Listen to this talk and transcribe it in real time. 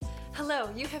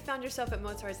Hello, you have found yourself at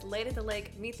Mozart's Late at the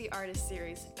Lake Meet the Artist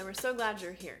series, and we're so glad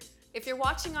you're here. If you're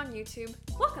watching on YouTube,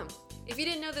 welcome! If you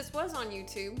didn't know this was on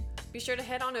YouTube, be sure to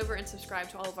head on over and subscribe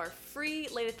to all of our free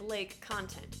Late at the Lake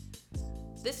content.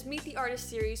 This Meet the Artist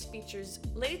series features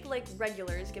Late at the Lake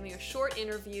regulars giving a short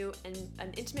interview and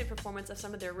an intimate performance of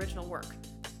some of their original work.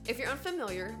 If you're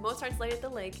unfamiliar, Mozart's Late at the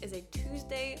Lake is a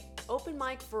Tuesday open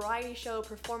mic variety show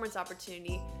performance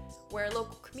opportunity where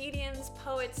local comedians,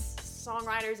 poets,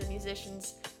 songwriters, and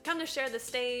musicians come to share the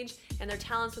stage and their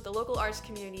talents with the local arts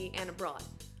community and abroad.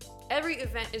 Every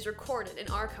event is recorded and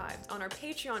archived on our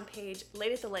Patreon page,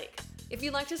 Late at the Lake. If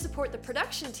you'd like to support the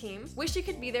production team, wish you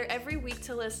could be there every week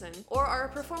to listen, or are a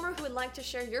performer who would like to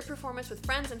share your performance with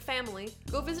friends and family,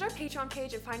 go visit our Patreon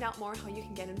page and find out more how you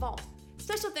can get involved.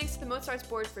 Special thanks to the Mozart's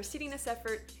board for seeding this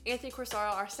effort, Anthony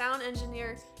Corsaro, our sound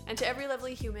engineer, and to every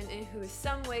lovely human who is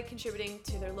some way contributing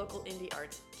to their local indie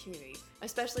arts community,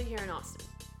 especially here in Austin.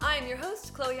 I am your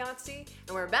host, Chloe Yahtzee,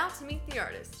 and we're about to meet the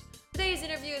artist. Today's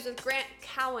interview is with Grant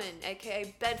Cowan,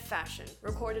 aka bedfashion,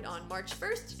 recorded on March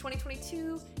 1st,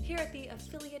 2022, here at the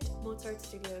affiliate Mozart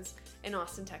Studios in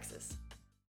Austin, Texas.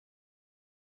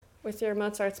 With your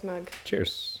Mozart's mug.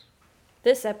 Cheers.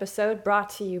 This episode brought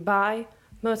to you by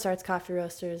Mozart's Coffee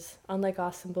Roasters on Lake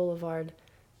Austin Boulevard.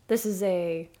 This is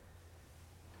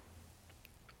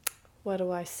what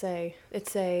do I say?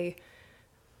 It's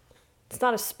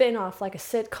not a spin-off like a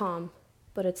sitcom,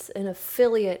 but it's an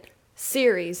affiliate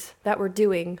series that we're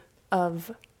doing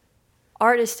of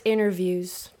artist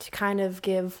interviews to kind of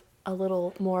give a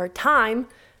little more time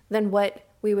than what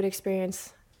we would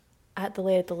experience at the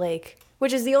Late at the Lake,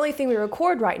 which is the only thing we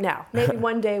record right now. Maybe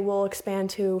one day we'll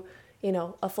expand to,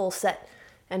 a full set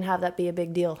and have that be a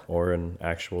big deal. Or an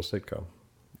actual sitcom,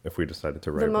 if we decided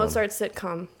to write the Mozart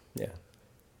sitcom. Yeah.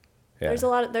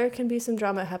 There can be some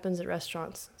drama that happens at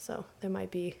restaurants, so there might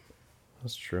be.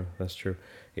 That's true.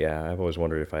 Yeah, I've always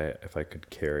wondered if I could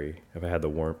carry, if I had the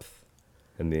warmth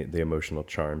and the emotional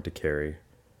charm to carry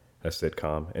a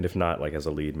sitcom, and if not, like as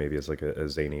a lead, maybe as like a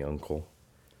zany uncle.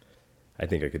 I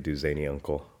think I could do zany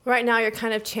uncle. Right now, you're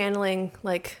kind of channeling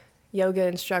like yoga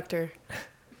instructor,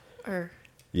 or.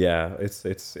 Yeah,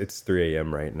 it's 3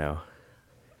 a.m. right now,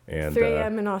 and 3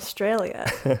 a.m. in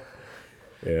Australia.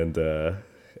 and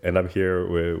I'm here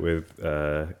with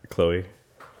Chloe.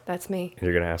 That's me. And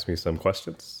you're gonna ask me some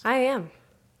questions. I am.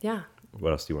 Yeah.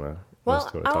 What else do you wanna?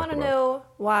 I want to know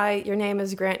why your name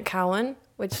is Grant Cowan,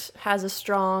 which has a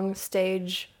strong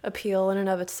stage appeal in and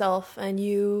of itself, and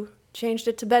you changed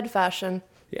it to bedfashion.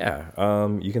 Yeah.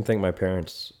 You can thank my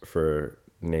parents for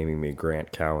naming me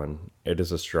Grant Cowan. It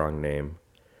is a strong name.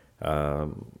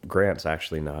 Grant's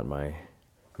actually not my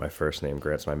first name.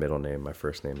 Grant's my middle name. My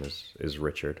first name is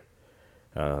Richard.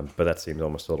 But that seemed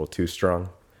almost a little too strong.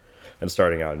 And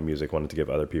starting out in music, wanted to give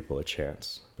other people a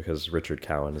chance because Richard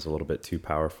Cowan is a little bit too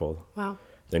powerful. Wow.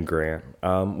 Than Grant.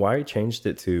 Why I changed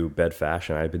it to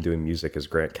bedfashion, I've been doing music as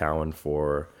Grant Cowan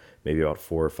for maybe about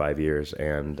 4 or 5 years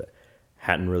and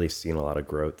hadn't really seen a lot of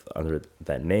growth under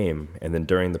that name. And then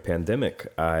during the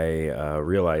pandemic, I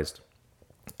realized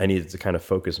I needed to kind of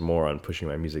focus more on pushing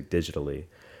my music digitally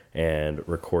and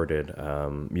recorded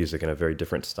music in a very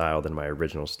different style than my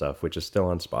original stuff, which is still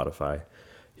on Spotify.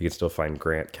 You can still find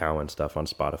Grant Cowan stuff on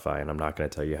Spotify, and I'm not going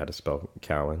to tell you how to spell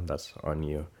Cowan. That's on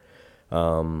you.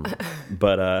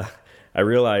 But I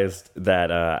realized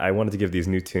that I wanted to give these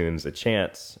new tunes a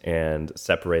chance and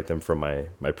separate them from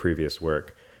my previous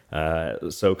work.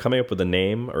 So coming up with a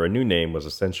name or a new name was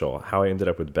essential. How I ended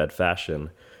up with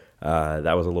bedfashion,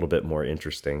 that was a little bit more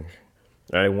interesting.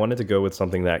 I wanted to go with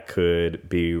something that could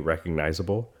be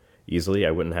recognizable easily.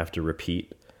 I wouldn't have to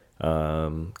repeat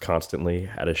constantly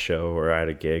at a show or at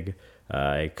a gig.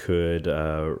 I could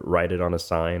write it on a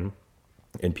sign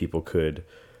and people could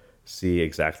see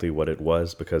exactly what it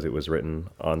was because it was written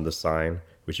on the sign,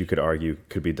 which you could argue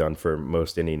could be done for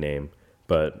most any name.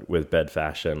 But with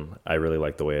bedfashion, I really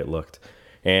liked the way it looked.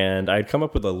 And I'd come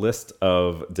up with a list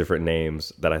of different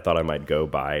names that I thought I might go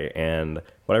by. And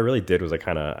what I really did was I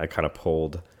kind of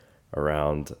pulled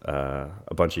around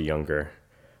a bunch of younger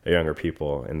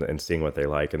people and seeing what they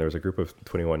like. And there was a group of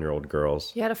 21-year-old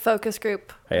girls. You had a focus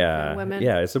group. Yeah, women.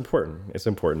 Yeah, it's important. It's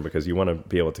important because you want to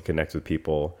be able to connect with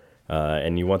people,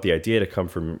 and you want the idea to come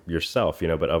from yourself.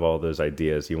 But of all those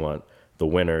ideas, you want the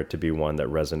winner to be one that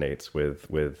resonates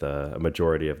with a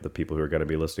majority of the people who are going to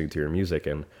be listening to your music.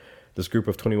 And this group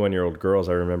of 21-year-old girls,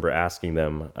 I remember asking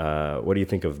them, "What do you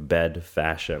think of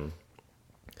bedfashion?"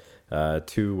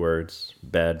 2 words,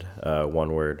 bed,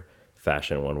 1 word.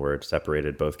 Fashion, 1 word,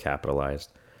 separated, both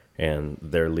capitalized. And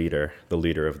their leader, the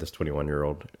leader of this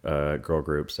 21-year-old girl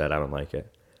group said, "I don't like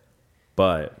it."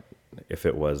 But if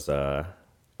it was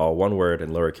all one word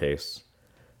in lowercase,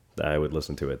 I would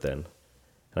listen to it then.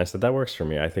 And I said, that works for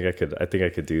me. I think I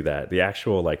could do that. The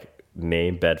actual like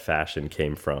name Bed Fashion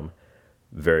came from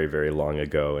very, very long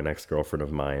ago. An ex-girlfriend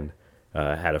of mine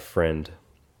had a friend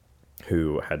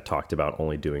who had talked about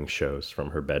only doing shows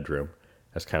from her bedroom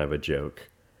as kind of a joke.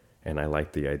 And I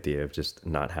like the idea of just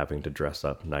not having to dress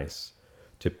up nice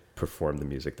to perform the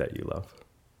music that you love.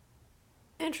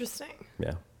 Interesting.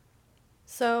 Yeah.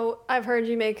 So I've heard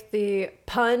you make the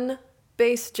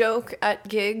pun-based joke at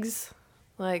gigs,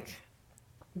 like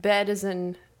bed is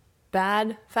in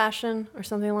bad fashion or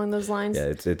something along those lines.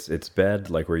 Yeah, it's bed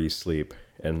like where you sleep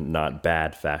and not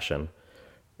bad fashion.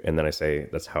 And then I say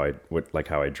that's how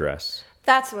I dress.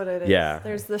 That's what it is. Yeah.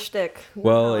 There's the shtick.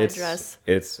 Well, how I dress.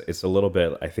 it's a little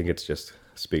bit. I think it's just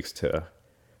speaks to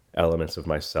elements of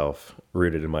myself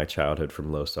rooted in my childhood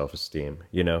from low self-esteem.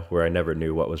 You know, where I never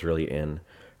knew what was really in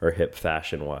or hip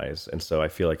fashion-wise, and so I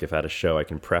feel like if at a show I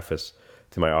can preface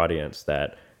to my audience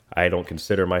that I don't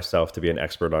consider myself to be an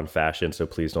expert on fashion, so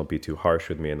please don't be too harsh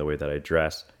with me in the way that I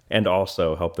dress, and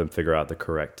also help them figure out the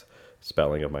correct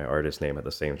spelling of my artist name at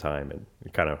the same time, and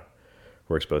it kind of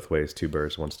works both ways. Two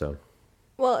birds, one stone.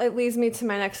 Well, it leads me to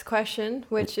my next question,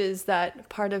 which is that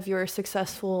part of your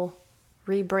successful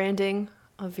rebranding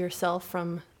of yourself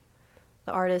from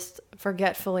the artist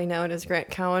forgetfully known as Grant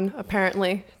Cowan,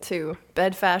 apparently, to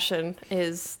Bed Fashion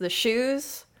is the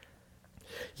shoes.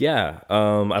 Yeah, I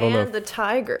don't know. And the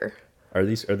tiger. Are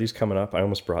these coming up? I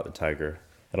almost brought the tiger.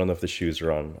 I don't know if the shoes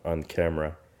are on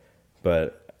camera,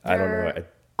 but I don't know.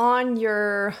 On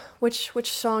your which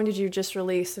song did you just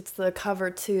release? It's the cover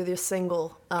to the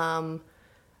single.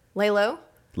 Laylo?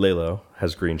 Laylo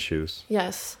has green shoes.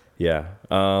 Yes. Yeah.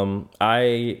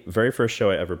 Very first show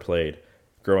I ever played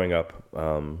growing up,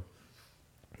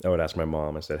 I would ask my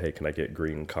mom, I said, hey, can I get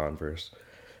green Converse?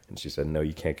 And she said, no,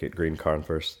 you can't get green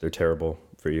Converse. They're terrible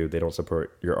for you. They don't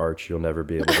support your arch. You'll never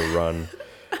be able to run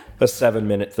a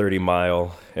 7-minute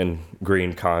 30-mile in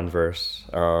green Converse,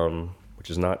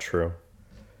 which is not true.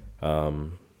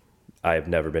 I've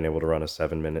never been able to run a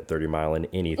 7-minute 30-mile in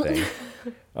anything.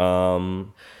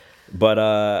 But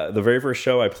the very first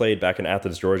show I played back in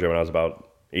Athens, Georgia, when I was about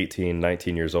 18,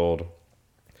 19 years old,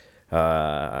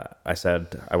 I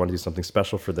said, I want to do something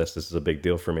special for this. This is a big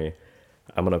deal for me.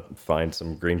 I'm going to find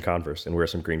some green Converse and wear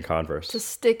some green Converse. To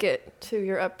stick it to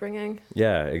your upbringing.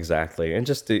 Yeah, exactly. And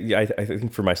just, I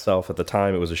think for myself at the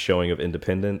time, it was a showing of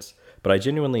independence. But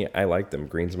I like them.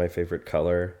 Green's my favorite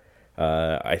color.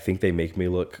 I think they make me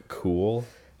look cool.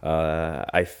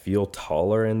 I feel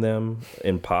taller in them,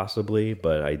 impossibly,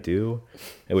 but I do,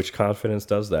 which confidence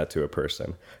does that to a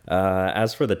person.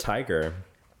 As for the tiger,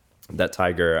 that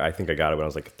tiger, I think I got it when I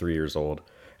was like 3 years old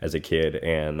as a kid,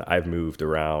 and I've moved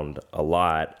around a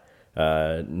lot.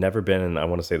 Never been in, I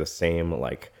want to say, the same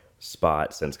like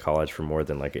spot since college for more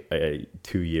than like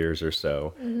 2 years or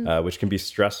so, which can be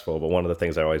stressful. But one of the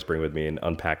things I always bring with me and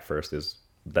unpack first is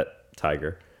that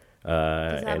tiger.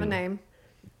 Does it have a name?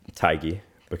 Tiggy.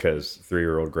 Because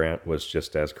 3-year-old Grant was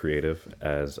just as creative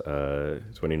as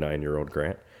 29-year-old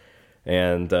Grant.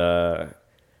 And I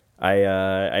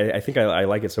think I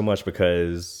like it so much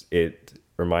because it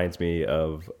reminds me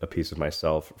of a piece of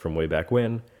myself from way back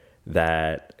when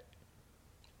that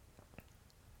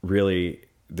really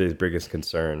the biggest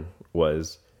concern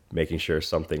was making sure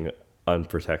something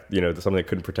unprotected, something that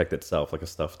couldn't protect itself, like a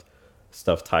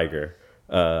stuffed tiger,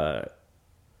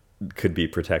 could be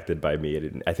protected by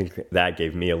me. I think that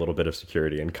gave me a little bit of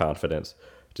security and confidence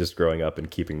just growing up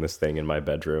and keeping this thing in my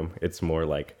bedroom. It's more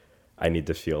like I need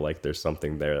to feel like there's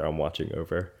something there I'm watching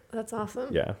over. That's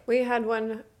awesome. Yeah. I had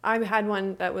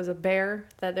one that was a bear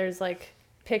that there's like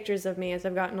pictures of me as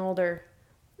I've gotten older.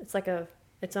 It's like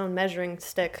its own measuring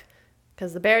stick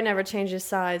because the bear never changes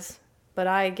size, but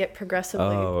I get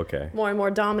progressively more and more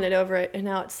dominant over it. And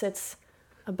now it sits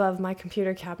above my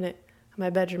computer cabinet in my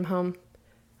bedroom home.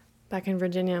 Back in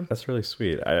Virginia. That's really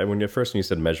sweet. When you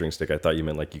said measuring stick, I thought you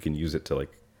meant like you can use it to like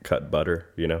cut butter,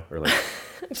 or like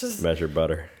just measure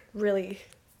butter. Really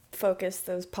focus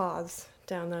those paws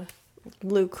down the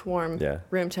lukewarm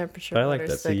room temperature. But I like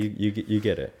that. Stick. So you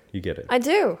get it. You get it. I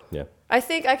do. Yeah. I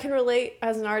think I can relate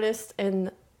as an artist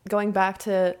and going back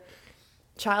to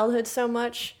childhood so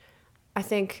much. I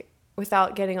think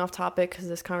without getting off topic because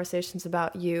this conversation's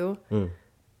about you,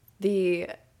 the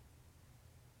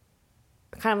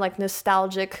kind of like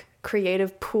nostalgic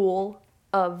creative pool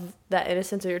of that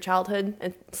innocence of your childhood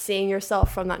and seeing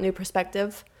yourself from that new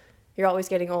perspective. You're always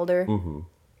getting older.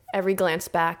 Every glance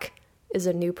back is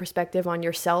a new perspective on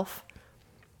yourself.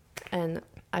 And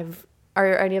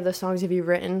are any of the songs have you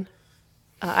written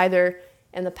either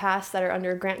in the past that are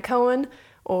under Grant Cowan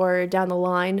or down the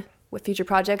line with future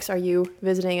projects? Are you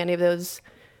visiting any of those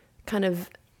kind of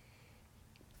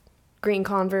green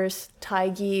Converse,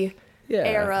 Tiggy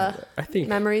era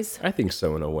memories? I think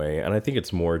so in a way. And I think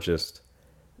it's more just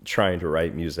trying to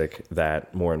write music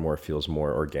that more and more feels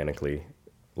more organically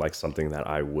like something that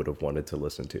I would have wanted to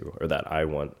listen to, or that I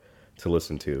want to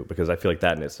listen to, because I feel like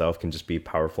that in itself can just be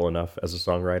powerful enough as a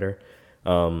songwriter.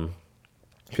 I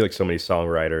feel like so many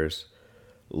songwriters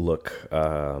look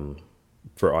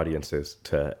for audiences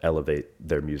to elevate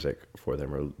their music for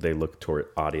them, or they look toward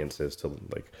audiences to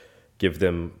like give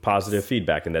them positive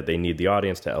feedback, and that they need the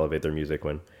audience to elevate their music,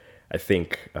 when I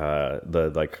think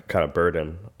the like kind of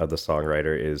burden of the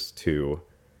songwriter is to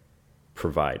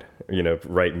provide,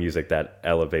 write music that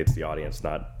elevates the audience,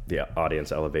 not the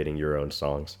audience elevating your own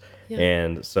songs. Yeah.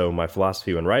 And so my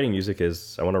philosophy when writing music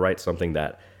is I want to write something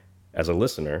that, as a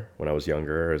listener, when I was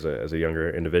younger, as a younger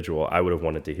individual, I would have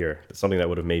wanted to hear. Something that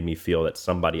would have made me feel that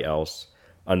somebody else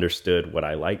understood what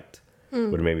I liked,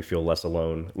 would have made me feel less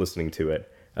alone listening to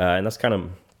it. And that's kind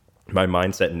of my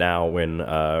mindset now when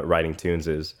writing tunes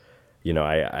is,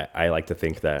 I like to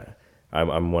think that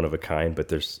I'm one of a kind, but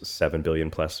there's 7 billion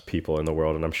plus people in the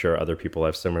world, and I'm sure other people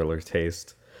have similar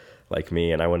taste like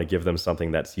me, and I want to give them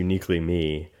something that's uniquely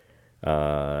me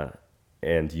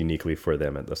and uniquely for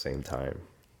them at the same time.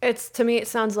 To me, it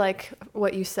sounds like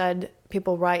what you said,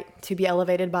 people write to be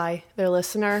elevated by their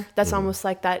listener. That's almost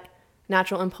like that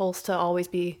natural impulse to always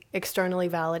be externally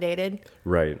validated.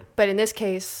 Right. But in this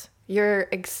case, you're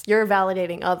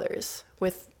validating others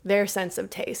with their sense of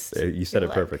taste. You said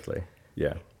it perfectly.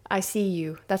 Yeah. I see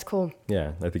you. That's cool.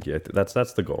 Yeah, I think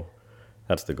that's the goal.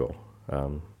 That's the goal.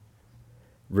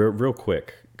 Real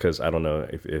quick, because I don't know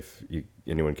if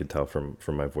anyone can tell from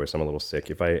my voice, I'm a little sick.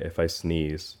 If I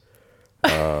sneeze,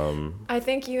 I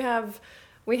think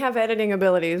we have editing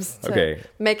abilities to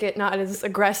make it not as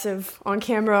aggressive on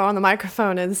camera or on the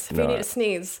microphone as if you need to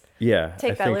sneeze. Yeah,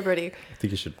 take that liberty. I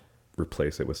think you should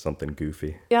replace it with something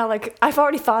goofy. Yeah, like I've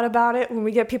already thought about it. When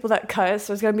we get people that cuss,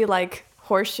 there's gonna be like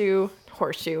horseshoe.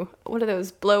 What are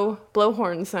those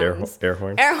blowhorn sounds? Air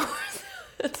horns. Air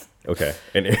horns. Okay,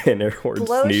 and air horn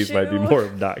sneeze might be more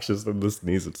obnoxious than the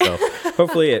sneeze itself.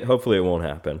 Hopefully it won't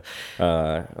happen.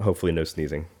 Hopefully no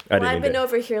sneezing. I've been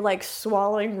over here like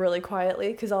swallowing really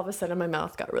quietly because all of a sudden my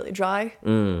mouth got really dry,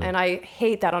 and I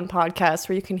hate that on podcasts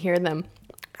where you can hear them.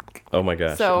 Oh my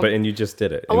gosh! And you just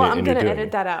did it. Well, I'm gonna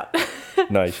edit that out.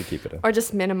 No, you should keep it in. Or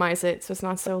just minimize it so it's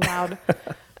not so loud.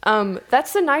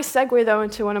 That's a nice segue though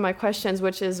into one of my questions,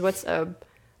 which is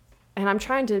and I'm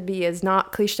trying to be as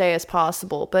not cliche as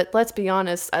possible, but let's be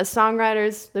honest, as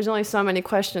songwriters, there's only so many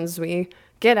questions we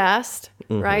get asked,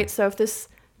 right? So if this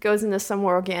goes into some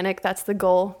more organic, that's the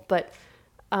goal, but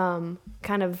kind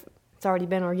of it's already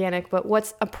been organic, but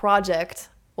what's a project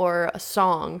or a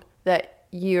song that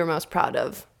you're most proud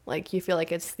of? Like you feel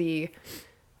like it's the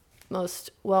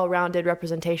most well-rounded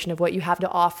representation of what you have to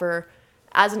offer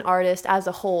as an artist, as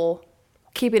a whole,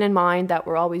 keeping in mind that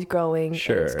we're always growing.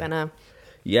 Sure. And it's gonna...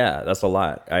 Yeah, that's a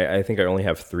lot. I think I only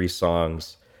have 3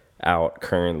 songs out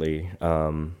currently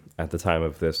at the time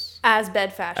of this. As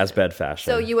bedfashion.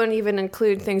 So you wouldn't even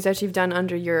include things that you've done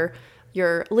under your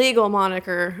legal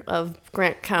moniker of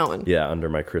Grant Cowan. Yeah, under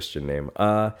my Christian name.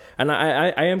 And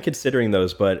I am considering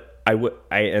those, but I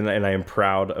am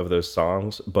proud of those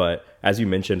songs. But as you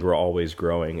mentioned, we're always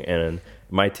growing, and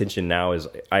my intention now is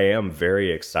I am very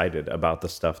excited about the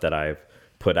stuff that I've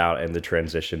put out and the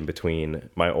transition between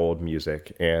my old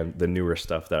music and the newer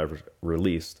stuff that I've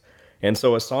released. And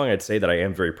so a song I'd say that I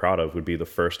am very proud of would be the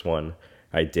first one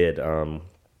I did,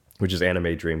 which is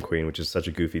Anime Dream Queen, which is such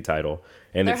a goofy title.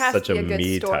 And there it's such a me title. There has to be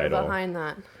a good story behind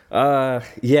that.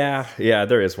 Yeah,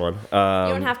 there is one. You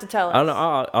don't have to tell us. I don't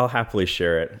know, I'll happily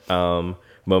share it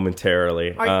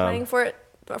momentarily. Are you playing for it?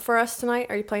 For us tonight,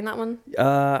 are you playing that one?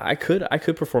 I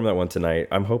could perform that one tonight.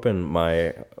 I'm hoping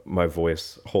my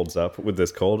voice holds up with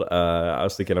this cold. I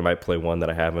was thinking I might play one that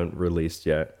I haven't released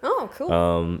yet. Oh,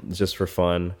 cool. Just for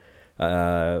fun,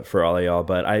 for all of y'all.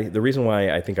 But the reason why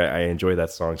I think I enjoy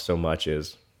that song so much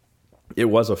is it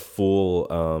was a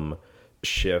full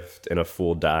shift and a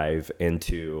full dive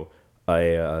into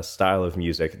a style of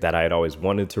music that I had always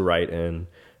wanted to write in.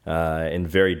 And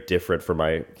very different from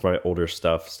my older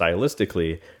stuff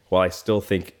stylistically. While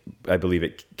I believe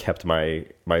it kept my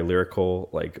lyrical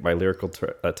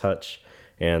touch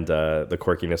and the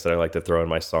quirkiness that I like to throw in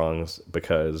my songs,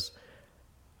 because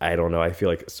I don't know, I feel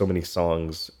like so many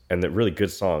songs, and the really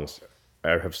good songs,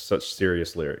 have such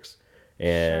serious lyrics.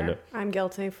 And sure. I'm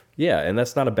guilty. Yeah, and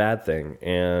that's not a bad thing.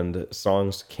 And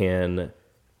songs can.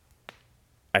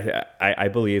 I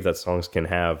believe that songs can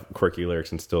have quirky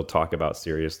lyrics and still talk about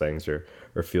serious things or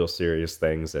feel serious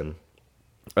things. And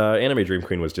Anime Dream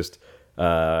Queen was just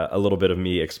a little bit of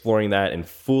me exploring that and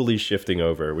fully shifting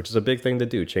over, which is a big thing to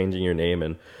do, changing your name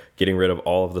and getting rid of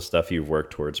all of the stuff you've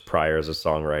worked towards prior as a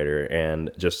songwriter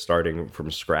and just starting from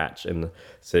scratch and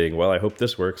saying, well, I hope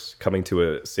this works, coming to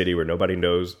a city where nobody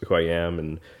knows who I am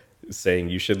and saying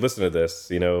you should listen to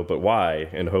this, but why?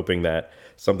 And hoping that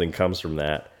something comes from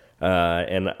that.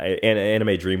 And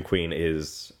Anime Dream Queen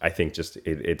is, I think, just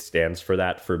it stands for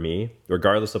that for me,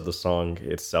 regardless of the song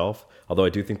itself. Although I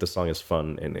do think the song is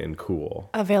fun and cool.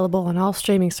 Available on all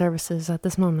streaming services at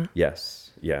this moment.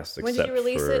 Yes. When did you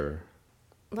release it?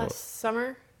 Last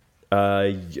summer?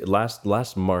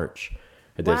 Last March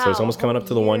I did. Wow, So it's almost coming up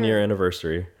to the 1 year year.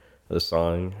 anniversary of the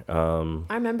song.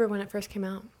 I remember when it first came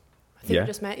out. I think I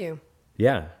just met you.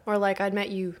 Yeah. Or like I'd met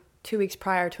you 2 weeks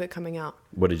prior to it coming out.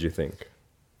 What did you think?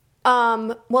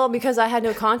 Well, because I had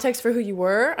no context for who you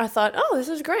were, I thought, oh, this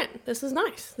is Grant. This is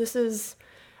nice. This is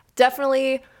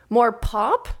definitely more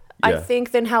pop, I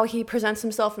think, than how he presents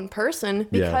himself in person,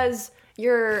 because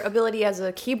your ability as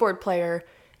a keyboard player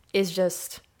is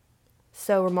just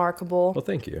so remarkable. Well,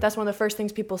 thank you. That's one of the first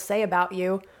things people say about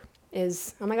you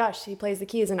is, oh my gosh, he plays the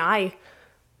keys. And I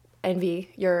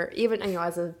envy your, even,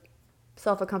 as a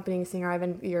self-accompanying singer, I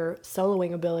envy your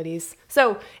soloing abilities.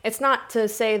 So it's not to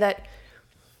say that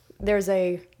there's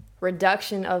a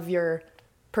reduction of your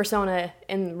persona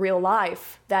in real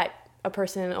life that a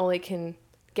person only can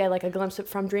get like a glimpse of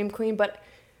from Dream Queen, but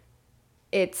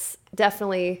it's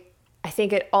definitely, I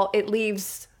think it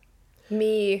leaves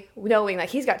me knowing like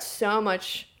he's got so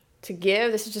much to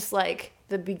give. This is just like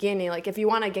the beginning. Like if you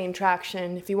want to gain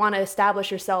traction, if you want to establish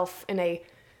yourself in a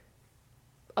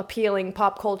appealing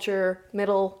pop culture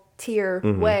middle tier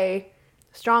way,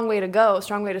 strong way to go,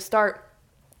 strong way to start.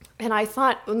 And I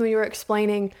thought when we were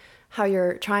explaining how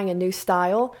you're trying a new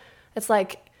style, it's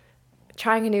like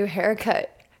trying a new haircut.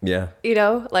 Yeah.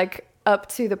 Like up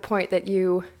to the point that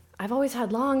I've always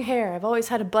had long hair. I've always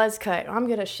had a buzz cut. I'm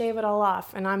going to shave it all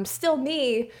off. And I'm still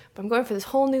me, but I'm going for this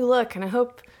whole new look. And I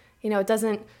hope, it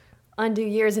doesn't undo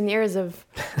years and years of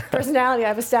personality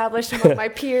I've established among my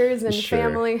peers and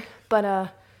family.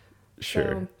 But,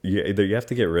 Sure. You have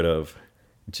to get rid of,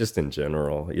 just in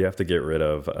general, you have to get rid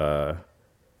of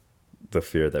the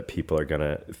fear that people are going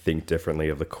to think differently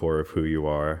of the core of who you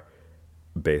are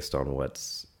based on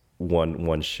what's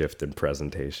one shift in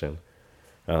presentation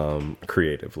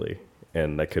creatively.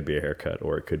 And that could be a haircut,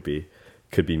 or it could be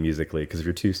musically, because if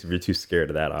you're too scared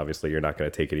of that, obviously you're not going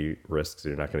to take any risks,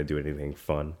 you're not going to do anything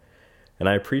fun. And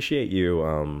I appreciate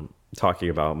you talking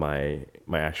about my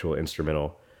actual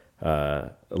instrumental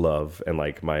love and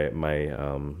like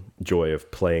my joy of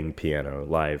playing piano,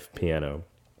 live piano.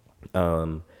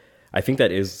 I think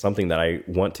that is something that I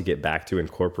want to get back to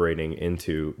incorporating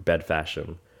into bed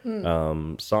fashion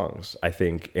songs. I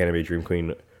think Anime Dream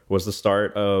Queen was the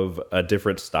start of a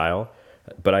different style,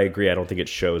 but I agree, I don't think it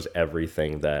shows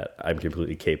everything that I'm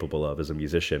completely capable of as a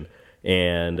musician.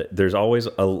 And there's always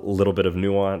a little bit of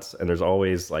nuance, and there's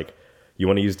always like, you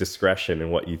want to use discretion in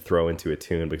what you throw into a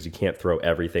tune, because you can't throw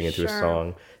everything into a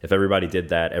song. If everybody did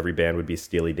that, every band would be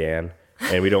Steely Dan.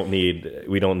 And we don't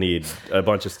need a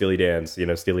bunch of Steely Dans.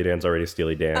 Steely Dan's already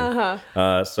Steely Dan.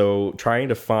 So trying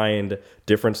to find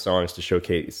different songs to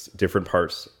showcase different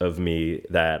parts of me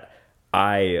that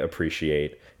I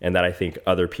appreciate and that I think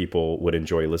other people would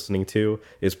enjoy listening to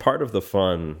is part of the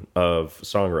fun of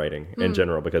songwriting in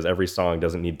general, because every song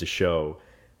doesn't need to show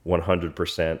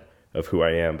 100% of who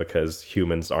I am, because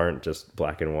humans aren't just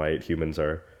black and white. Humans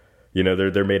are,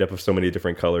 they're made up of so many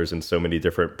different colors and so many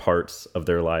different parts of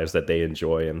their lives that they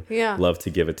enjoy and love to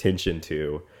give attention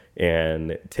to.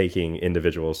 And taking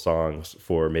individual songs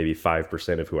for maybe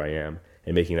 5% of who I am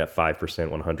and making that 5%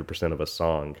 100% of a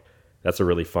song, that's a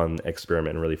really fun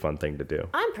experiment and really fun thing to do.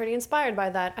 I'm pretty inspired by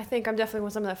that. I think I'm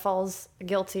definitely someone that falls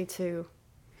guilty to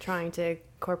trying to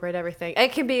incorporate everything.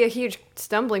 It can be a huge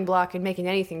stumbling block in making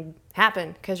anything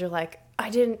happen, because you're like, I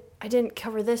didn't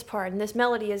cover this part, and this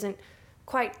melody isn't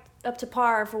quite up to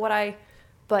par for what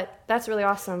but that's really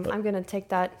awesome. I'm going to take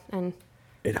that and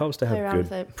it helps to have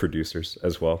good producers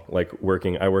as well. Like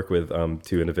I work with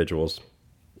two individuals,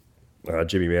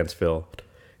 Jimmy Mansfield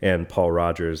and Paul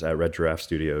Rogers at Red Giraffe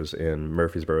Studios in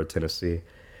Murfreesboro, Tennessee.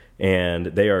 And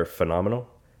they are phenomenal.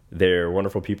 They're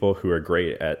wonderful people who are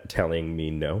great at telling me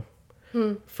no.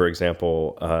 For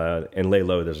example, in Lay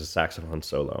Low, there's a saxophone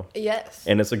solo. Yes.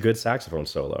 And it's a good saxophone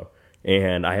solo.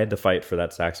 And I had to fight for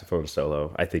that saxophone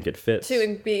solo. I think it fits.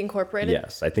 To be incorporated?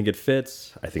 Yes, I think it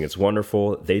fits. I think it's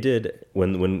wonderful. They did,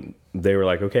 when they were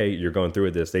like, okay, you're going through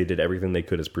with this, they did everything they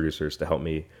could as producers to help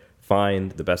me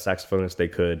find the best saxophonist they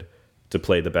could to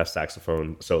play the best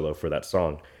saxophone solo for that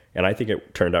song. and I think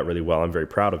it turned out really well. I'm very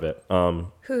proud of it.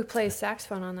 Who plays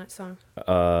saxophone on that song?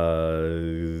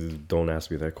 Don't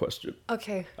ask me that question.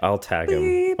 Okay. I'll tag him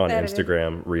Beep, on edited.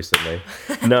 Instagram recently.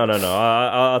 No.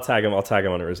 I'll tag him. I'll tag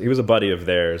him on. He was a buddy of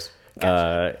theirs.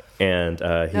 Gotcha. And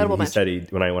Notable he mention.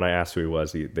 said when I asked who he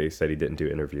was, they said he didn't do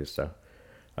interviews. So,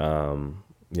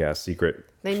 secret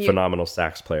They knew. phenomenal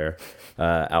sax player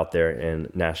out there in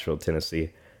Nashville,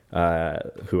 Tennessee,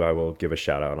 who I will give a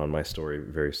shout out on my story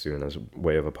very soon as a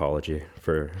way of apology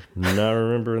for not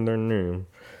remembering their name.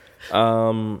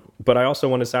 But I also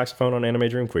wanted saxophone on Anime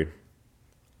Dream Queen.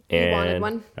 You wanted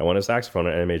one? I wanted saxophone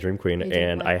on Anime Dream Queen, You did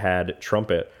and what? I had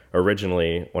trumpet.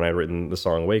 Originally, when I'd written the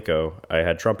song Waco, I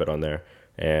had trumpet on there,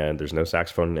 and there's no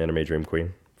saxophone in Anime Dream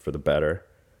Queen, for the better.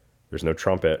 There's no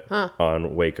trumpet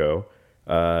on Waco.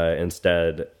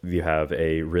 Instead, you have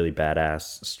a really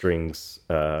badass strings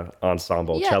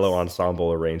ensemble, Yes. cello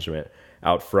ensemble arrangement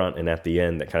out front and at the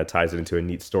end that kind of ties it into a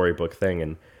neat storybook thing,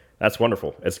 and that's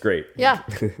wonderful. It's great. Yeah.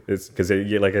 It's because,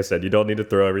 like I said, you don't need to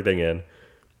throw everything in,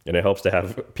 and it helps to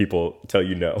have people tell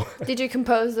you no. Did you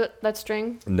compose that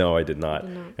string? No, I did not.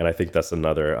 And I think that's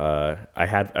another. I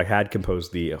had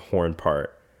composed the horn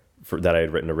part that I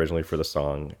had written originally for the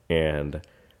song, and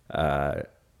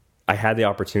I had the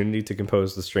opportunity to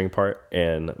compose the string part,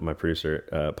 and my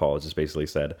producer Paul just basically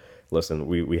said, "Listen,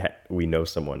 we know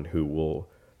someone who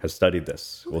has studied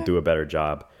this. Will do a better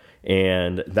job."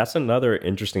 And that's another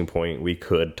interesting point we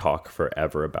could talk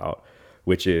forever about,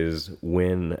 which is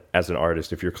when, as an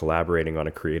artist, if you're collaborating on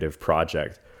a creative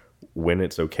project, when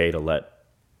it's okay to let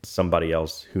somebody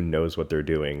else who knows what they're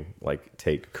doing, like,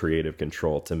 take creative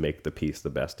control to make the piece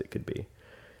the best it could be.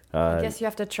 I guess you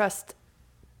have to trust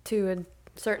to a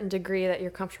certain degree that you're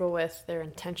comfortable with their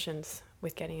intentions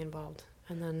with getting involved.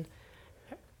 And then,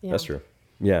 That's true.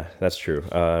 Yeah, that's true.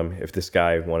 If this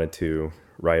guy wanted to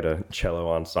write a cello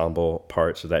ensemble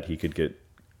part so that he could get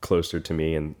closer to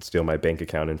me and steal my bank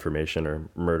account information or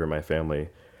murder my family,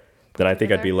 then I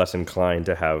think I'd be less inclined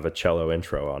to have a cello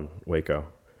intro on Waco,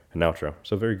 an outro.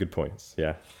 So very good points.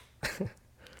 Yeah.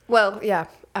 Well, yeah,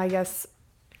 I guess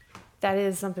that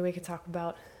is something we could talk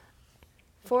about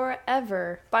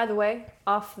forever. By the way,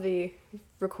 off the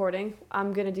recording,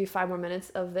 I'm going to do 5 more minutes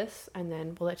of this, and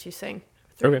then we'll let you sing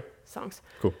 3 Okay. songs.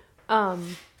 Cool.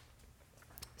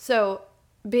 So,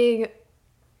 being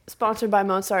sponsored by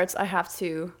Mozart's, I have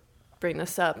to bring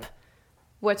this up.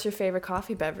 What's your favorite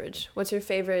coffee beverage? What's your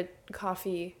favorite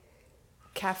coffee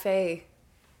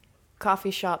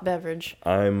shop beverage?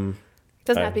 Doesn't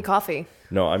have to be coffee.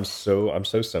 No, I'm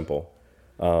so simple.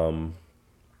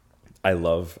 I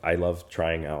love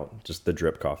trying out just the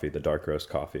drip coffee, the dark roast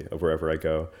coffee of wherever I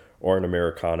go, or an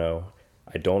Americano.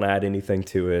 I don't add anything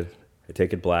to it. I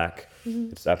take it black.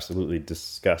 It's absolutely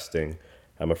disgusting.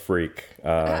 I'm a freak,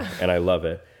 and I love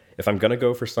it. If I'm gonna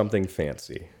go for something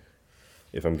fancy,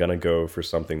 if I'm gonna go for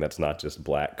something that's not just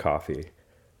black coffee,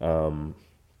 I'd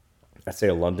say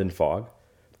a London Fog,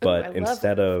 but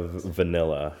instead of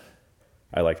vanilla,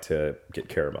 I like to get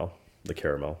the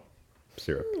caramel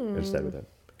syrup instead of it.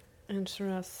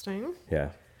 Interesting. Yeah.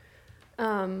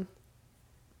 For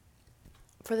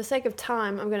the sake of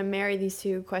time, I'm going to marry these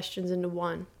 2 questions into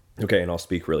one. Okay, and I'll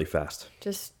speak really fast.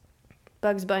 Just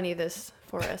Bugs Bunny this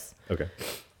for us. Okay.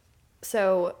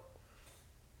 So,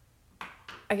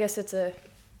 I guess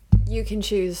you can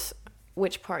choose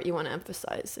which part you want to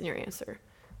emphasize in your answer.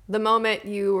 The moment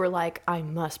you were like, I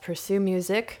must pursue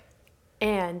music,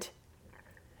 and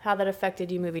how that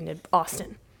affected you moving to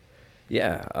Austin.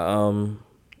 Yeah.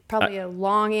 Probably a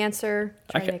long answer.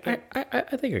 I think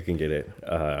I can get it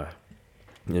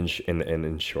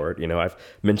in short. You know, I've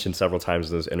mentioned several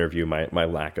times in this interview my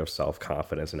lack of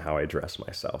self-confidence and how I dress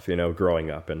myself, you know,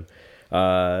 growing up. And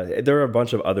there are a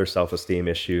bunch of other self-esteem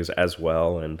issues as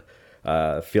well. And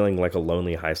feeling like a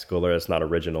lonely high schooler, that's not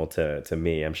original to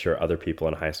me. I'm sure other people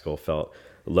in high school felt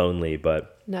lonely,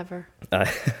 but Never.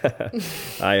 I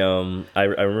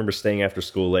remember staying after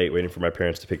school late, waiting for my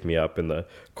parents to pick me up, and the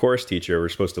chorus teacher, we were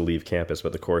supposed to leave campus,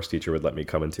 but the chorus teacher would let me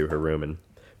come into her room and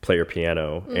play her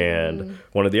piano. And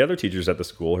one of the other teachers at the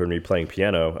school heard me playing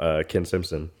piano, Ken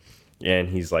Simpson, and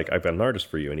he's like, I've got an artist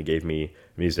for you. And he gave me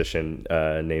a musician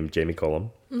named Jamie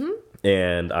Cullum.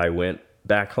 And I went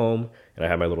back home, and I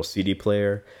had my little CD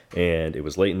player, and it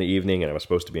was late in the evening, and I was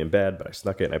supposed to be in bed, but I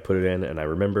snuck it and I put it in. And I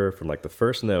remember from like the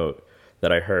first note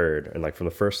that I heard, and like from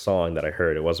the first song that I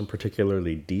heard, it wasn't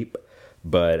particularly deep,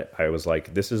 but I was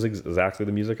like, this is exactly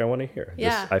the music I want to hear.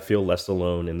 Yeah. I feel less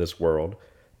alone in this world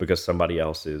because somebody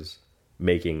else is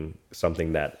making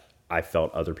something that I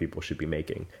felt other people should be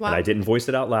making. Wow. And I didn't voice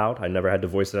it out loud. I never had to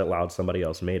voice it out loud. Somebody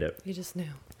else made it. You just knew.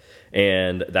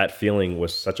 And that feeling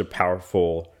was such a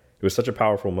powerful it was such a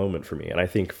powerful moment for me. And I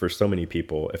think for so many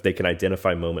people, if they can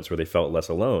identify moments where they felt less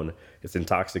alone, it's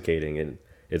intoxicating and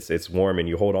it's warm, and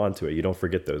you hold on to it. You don't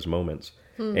forget those moments.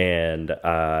 And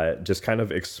just kind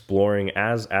of exploring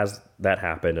as that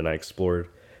happened, and I explored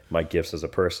my gifts as a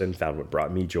person, found what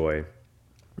brought me joy,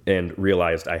 and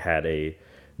realized I had a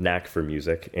knack for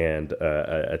music and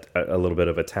a little bit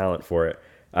of a talent for it.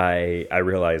 I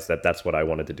realized that that's what I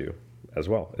wanted to do as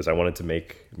well, is I wanted to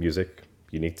make music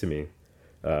unique to me,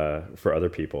 for other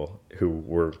people who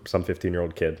were some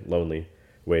 15-year-old kid, lonely,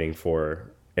 waiting for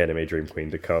Anime Dream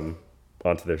Queen to come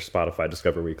onto their Spotify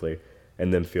Discover Weekly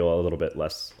and then feel a little bit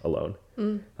less alone.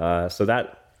 So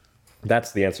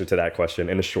that's the answer to that question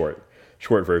in a short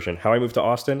version. How I moved to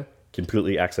Austin,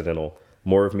 completely accidental.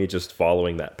 More of me just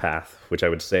following that path, which I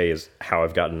would say is how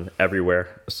I've gotten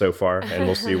everywhere so far, and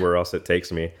we'll see where else it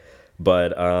takes me.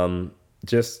 But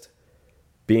just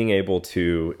being able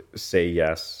to say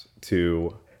yes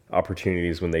to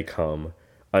opportunities when they come,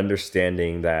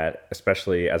 understanding that,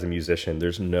 especially as a musician,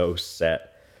 there's no set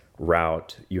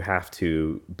route. You have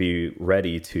to be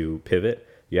ready to pivot.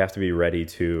 You have to be ready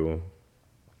to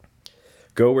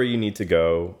go where you need to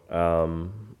go,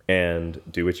 and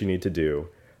do what you need to do,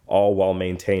 all while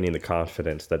maintaining the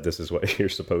confidence that this is what you're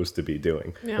supposed to be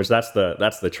doing. Yeah. Which that's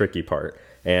the tricky part.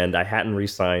 And I hadn't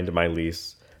re-signed my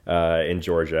lease in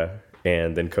Georgia,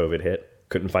 and then COVID hit.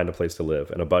 Couldn't find a place to live.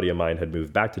 And a buddy of mine had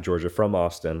moved back to Georgia from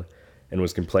Austin and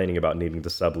was complaining about needing to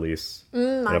sublease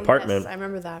an apartment. Yes, I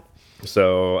remember that.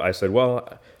 So I said,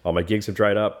 well, all my gigs have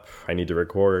dried up. I need to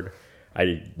record.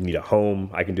 I need a home.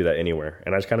 I can do that anywhere.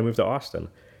 And I just kind of moved to Austin.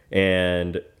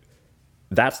 And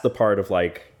that's the part of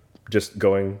like just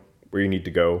going where you need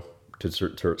to go to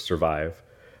survive.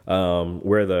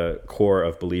 Where the core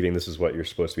of believing this is what you're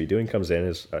supposed to be doing comes in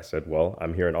is I said, well,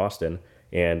 I'm here in Austin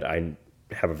and I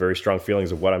have a very strong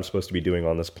feelings of what I'm supposed to be doing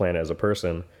on this planet as a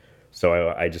person.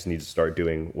 So I just need to start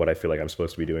doing what I feel like I'm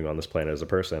supposed to be doing on this planet as a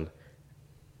person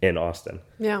in Austin.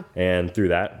 Yeah. And through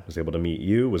that, was able to meet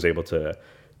you, was able to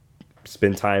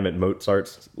spend time at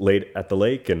Mozart's at the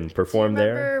lake and perform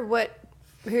there.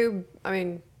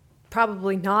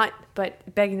 Probably not,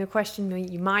 but begging the question, do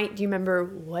you remember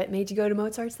what made you go to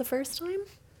Mozart's the first time?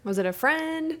 Was it a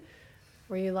friend?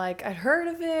 Were you like, I'd heard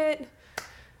of it?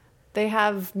 They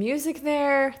have music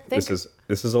there. This is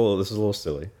a little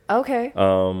silly. Okay.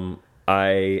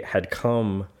 I had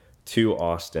come to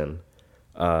Austin,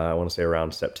 I want to say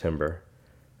around September,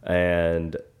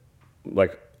 and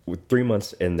like with 3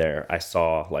 months in there, I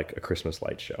saw like a Christmas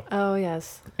light show. Oh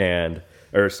yes.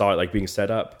 Or saw it like being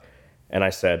set up, and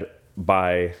I said,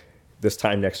 by this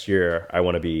time next year, I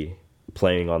want to be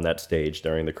playing on that stage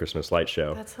during the Christmas light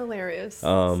show. That's hilarious.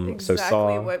 That's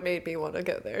exactly what made me want to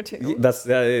go there too. That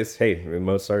is, hey,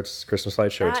 Mozart's Christmas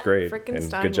light show. It's great. And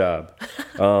Steinway. Good job.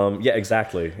 Yeah,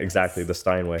 exactly. The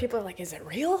Steinway. People are like, is it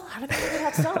real? How did they get it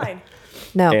outside?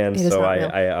 No, and so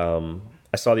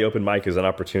I saw the open mic as an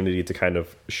opportunity to kind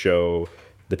of show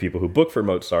the people who book for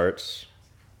Mozart's.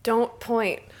 Don't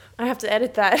point. I have to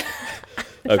edit that.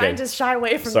 I'm trying to shy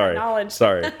away from that knowledge.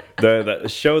 Sorry. The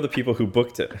show the people who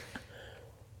booked it.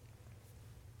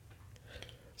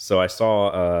 So I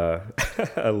saw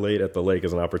Late at the Lake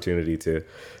as an opportunity to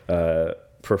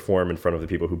perform in front of the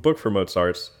people who booked for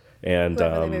Mozart's, and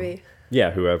whoever they may be.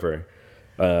 Yeah, whoever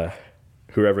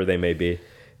they may be,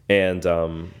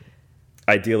 and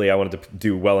ideally I wanted to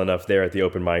do well enough there at the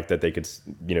open mic that they could,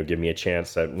 give me a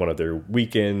chance at one of their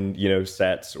weekend,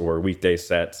 sets or weekday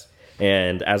sets.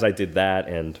 And as I did that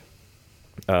and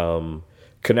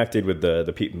connected with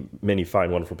the many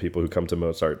fine, wonderful people who come to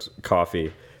Mozart's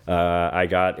Coffee, I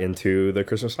got into the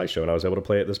Christmas light show, and I was able to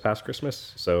play it this past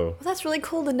Christmas. So that's really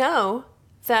cool to know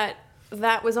that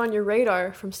was on your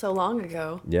radar from so long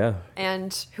ago. Yeah.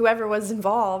 And whoever was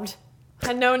involved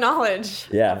had no knowledge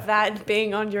of that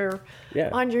being on your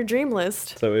dream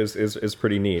list. So it's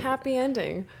pretty neat. Happy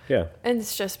ending. Yeah. And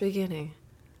it's just beginning.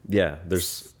 Yeah,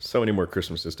 there's so many more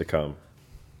Christmases to come.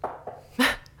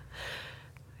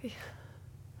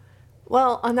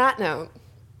 Well, on that note,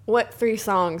 what 3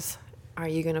 songs are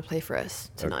you going to play for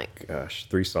us tonight? Oh, gosh,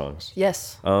 3 songs.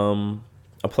 Yes. I'll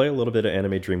play a little bit of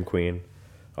Anime Dream Queen.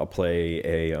 I'll play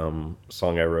a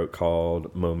song I wrote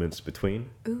called Moments Between.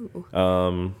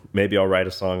 Ooh. Maybe I'll write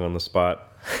a song on the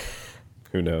spot.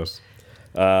 Who knows?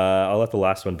 I'll let the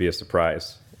last one be a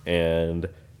surprise. And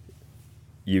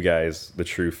you guys, the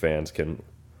true fans, can,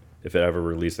 if it ever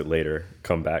release it later,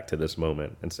 come back to this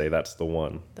moment and say that's the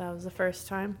one. That was the first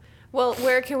time. Well,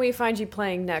 where can we find you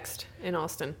playing next in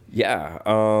Austin? Yeah,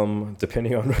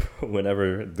 depending on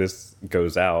whenever this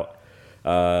goes out.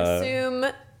 Assume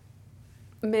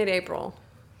mid-April.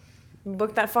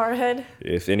 Book that far ahead?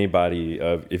 If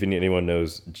anyone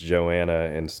knows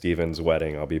Joanna and Steven's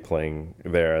wedding, I'll be playing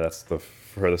there. That's the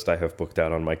furthest I have booked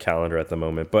out on my calendar at the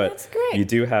moment. But That's great. you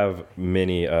do have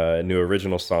many new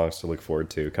original songs to look forward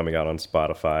to coming out on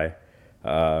Spotify,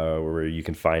 where you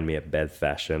can find me at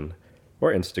bedfashion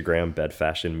or Instagram,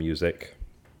 bedfashion music.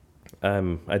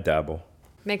 I dabble.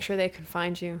 Make sure they can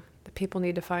find you. The people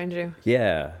need to find you.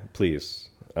 Yeah, please.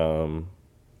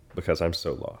 Because I'm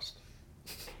so lost.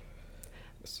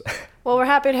 Well, we're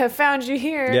happy to have found you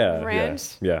here,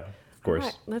 Rand. Yeah, of course. All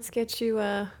right, let's get you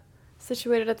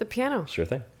situated at the piano. Sure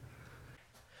thing.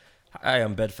 Hi,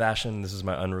 I'm Bed Fashion. This is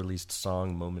my unreleased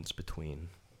song, Moments Between.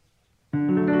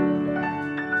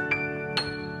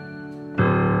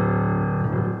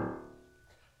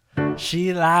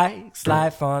 She likes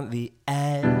life on the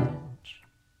edge.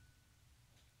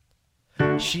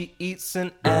 She eats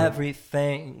in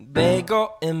everything,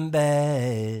 bagel in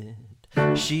bed.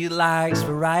 She likes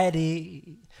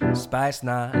variety, Spice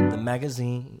not the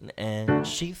magazine, and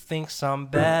she thinks I'm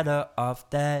better off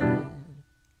dead.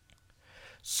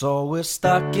 So we're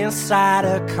stuck inside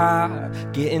a car,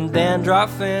 getting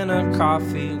dandruff in a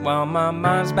coffee, while my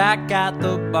mind's back at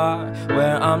the bar,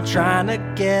 where I'm trying to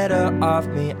get her off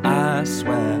me. I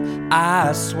swear,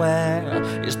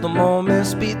 it's the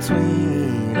moments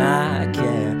between. I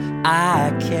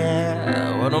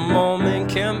care what a moment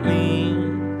can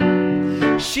mean.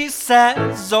 She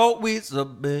says always a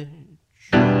bitch.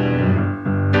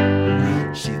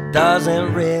 She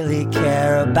doesn't really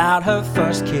care about her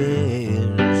first kiss.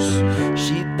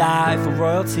 She'd die for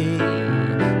royalty,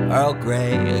 Earl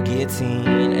Grey, a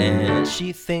guillotine, and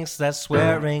she thinks that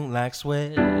swearing like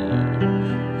swear.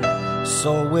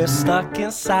 So we're stuck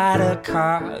inside a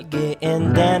car,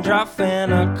 getting dandruff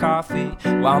in a coffee,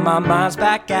 while my mind's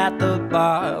back at the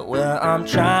bar, where I'm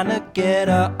trying to get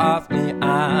her off me.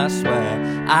 I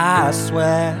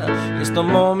swear, it's the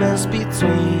moments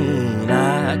between.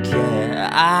 I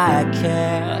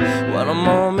care what a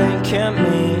moment can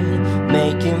mean.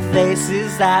 Making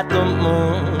faces at the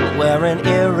moon, wearing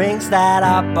earrings that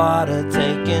I bought her,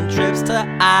 taking trips to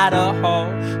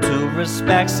Idaho to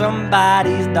respect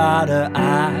somebody's daughter.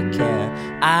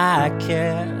 I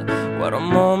care what a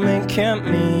moment can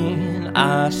mean.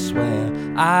 I swear,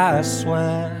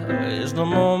 it's the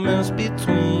moments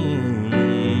between.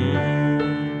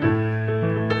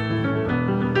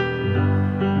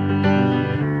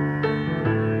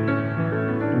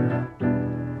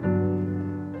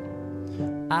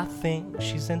 I think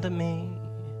she's into me,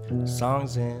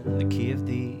 songs in the key of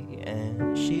D,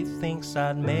 and she thinks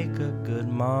I'd make a good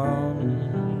mom.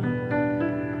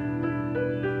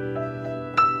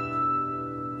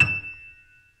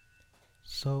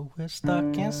 So we're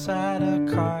stuck inside a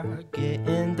car,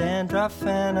 getting dandruff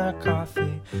and a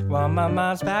coffee, while my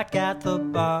mind's back at the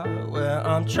bar, where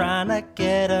I'm trying to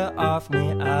get her off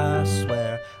me. I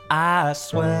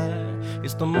swear,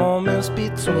 it's the moments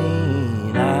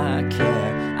between.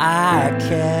 I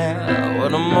care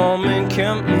what a moment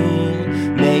can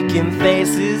mean. Making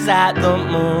faces at the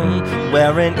moon,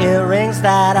 wearing earrings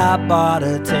that I bought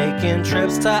her, taking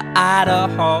trips to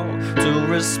Idaho to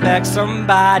respect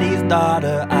somebody's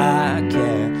daughter.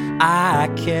 I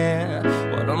care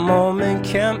what a moment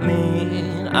can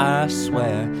mean. I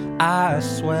swear,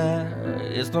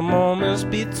 it's the moments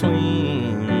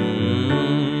between.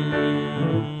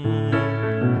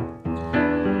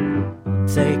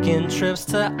 Taking trips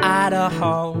to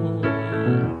Idaho,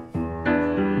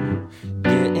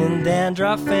 getting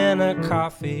dandruff in a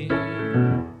coffee,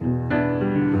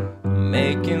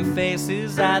 making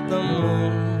faces at the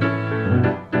moon.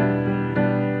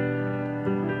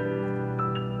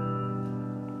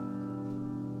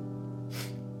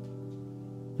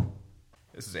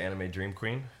 This is Anime Dream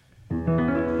Queen.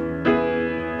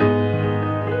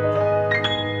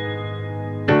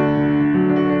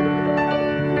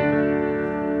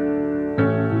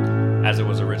 As it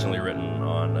was originally written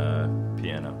on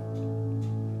piano.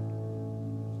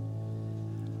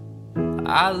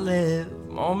 I live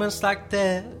moments like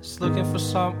this, looking for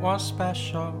someone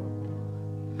special.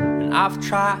 And I've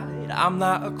tried, I'm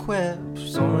not equipped,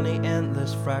 so many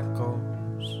endless freckles.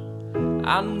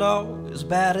 I know it's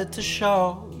better to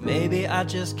show, maybe I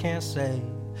just can't say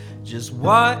just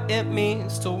what it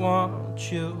means to want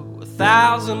you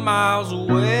 1,000 miles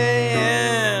away.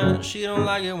 And she don't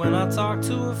like it when I talk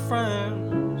to her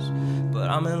friends, but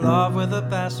I'm in love with the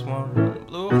best one.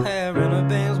 Blue hair and her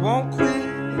bangs won't quit.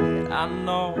 I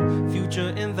know, future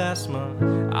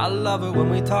investment. I love it when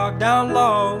we talk down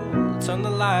low, turn the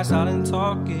lights out in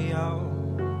Tokyo.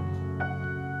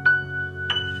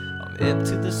 I'm hip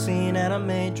to the scene and I'm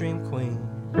a dream queen.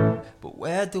 but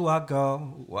where do I go?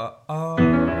 Whoa.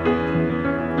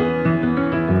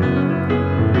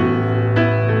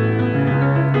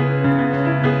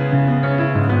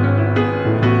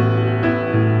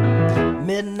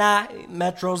 Midnight,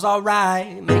 metro's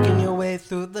alright, making your way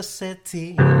through the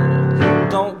city.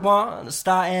 Don't want to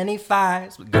start any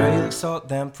fights, but girl, you look so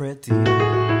damn pretty.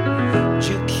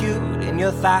 You cute in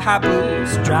your thigh-high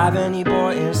boots, drive any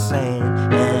boy insane.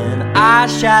 And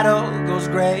eyeshadow goes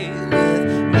great with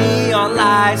neon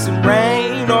lights and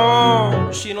rain.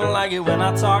 Oh, she don't like it when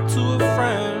I talk to her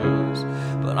friends,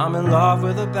 but I'm in love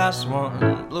with the best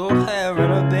one. Blue hair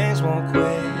and her bangs won't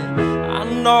quit. I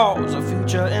know it's a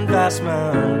future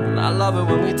investment. I love it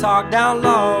when we talk down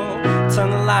low, turn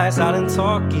the lights out in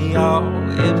Tokyo,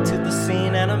 hip to the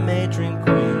scene and a Maydream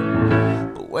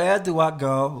queen. But where do I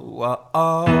go?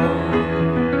 Oh.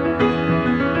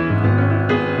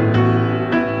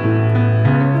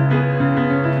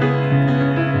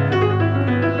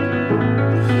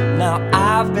 Now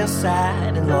I've been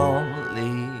sad and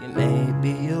lonely.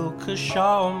 Maybe you could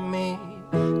show me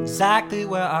exactly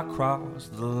where I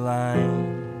crossed the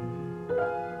line.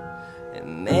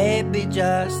 And maybe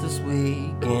just this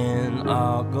weekend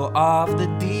I'll go off the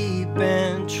deep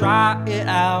end, try it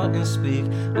out and speak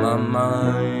my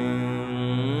mind.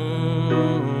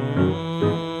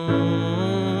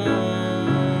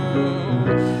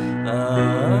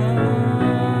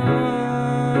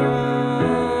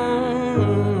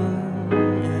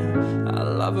 I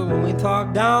love it when we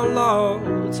talk down low,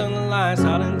 turn the lights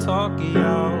out in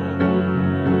Tokyo.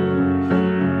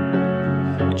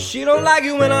 She don't like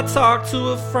it when I talk to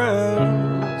her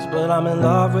friends, but I'm in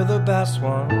love with the best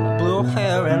one. Blue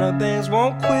hair and her bangs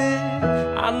won't quit.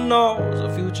 I know it's a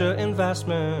future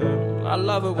investment. I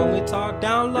love it when we talk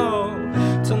down low,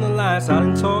 turn the lights out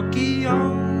in Tokyo.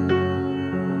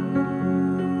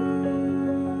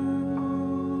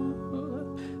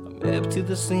 I'm hip to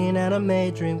the scene and a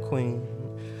Maydream queen,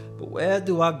 but where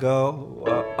do I go?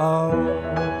 Oh.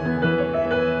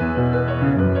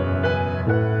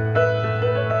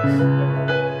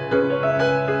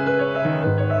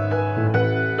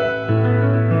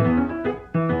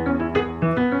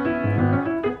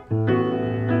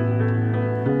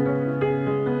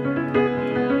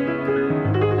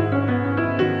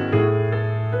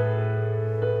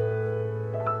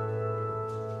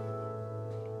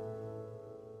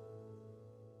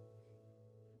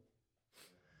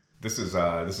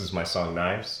 This is my song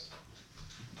Knives,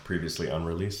 previously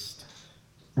unreleased.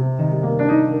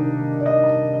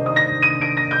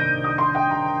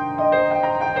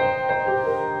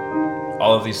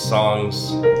 All of these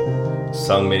songs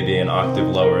sung maybe an octave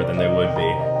lower than they would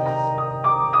be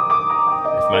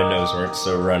if my nose weren't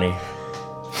so runny.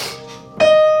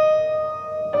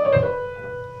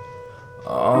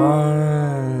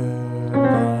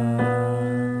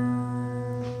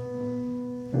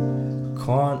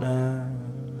 Corner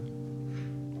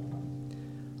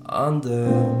under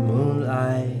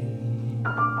moonlight,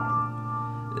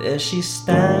 there she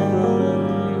stands,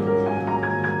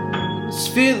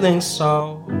 feeling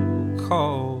so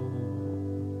cold,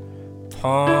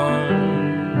 torn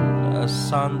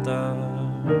asunder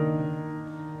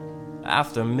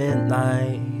after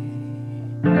midnight,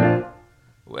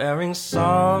 wearing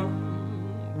someone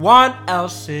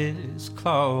else's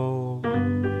clothes.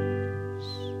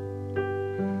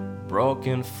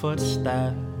 Broken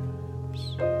footsteps,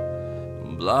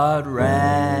 blood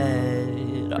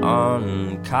red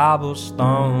on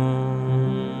cobblestone.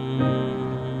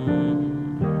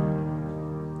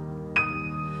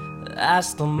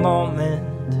 That's the moment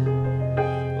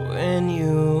when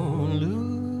you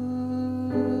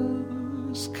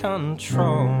lose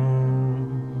control.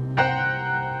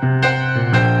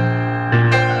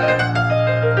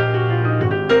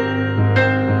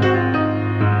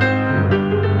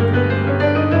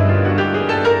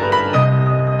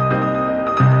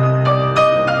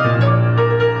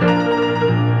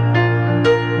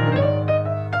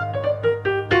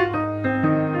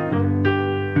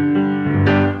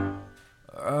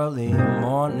 Early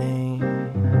morning,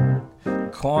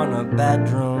 corner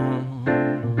bedroom,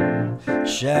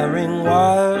 sharing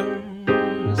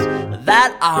words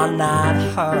that are not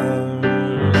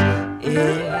hers.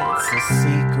 It's a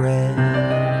secret,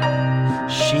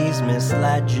 she's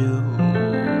misled you.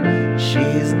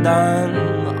 She's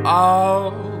done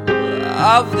all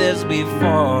of this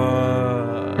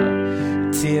before.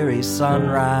 Teary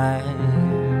sunrise,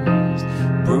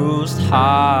 bruised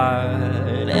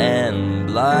heart and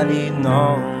bloody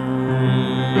nose.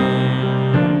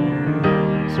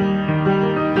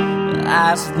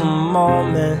 That's the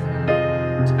moment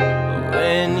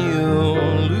when you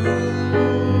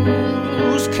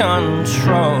lose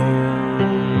control.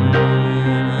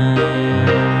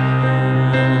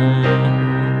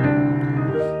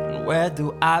 And where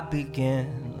do I begin?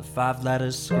 5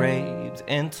 letters scraped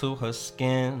into her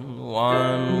skin.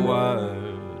 One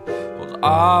word holds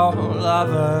all of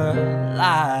her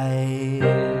lies.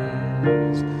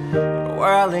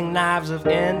 Whirling knives of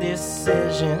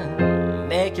indecision.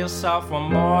 Make yourself one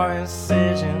more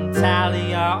incision.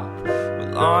 Tally up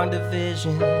with long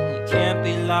division. You can't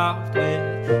be loved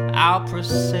without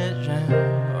precision.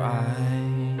 Why?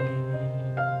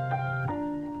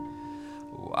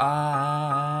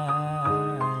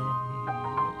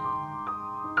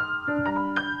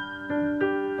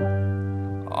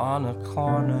 On a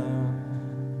corner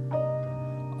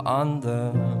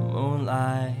under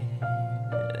moonlight,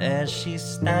 as she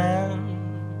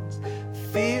stands,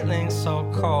 feeling so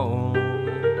cold,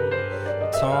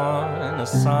 torn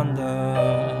asunder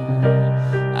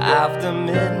after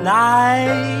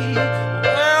midnight,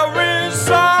 wearing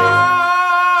someone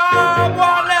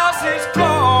else's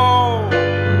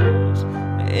clothes.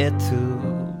 It too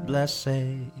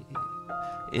blessed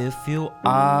if you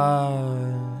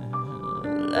are.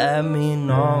 Let me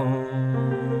know.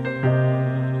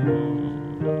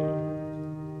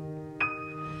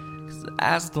 Cause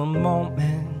that's the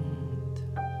moment.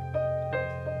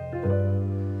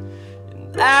 And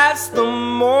that's the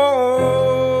moment.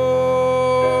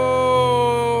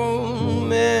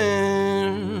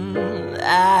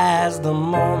 That's the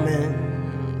moment.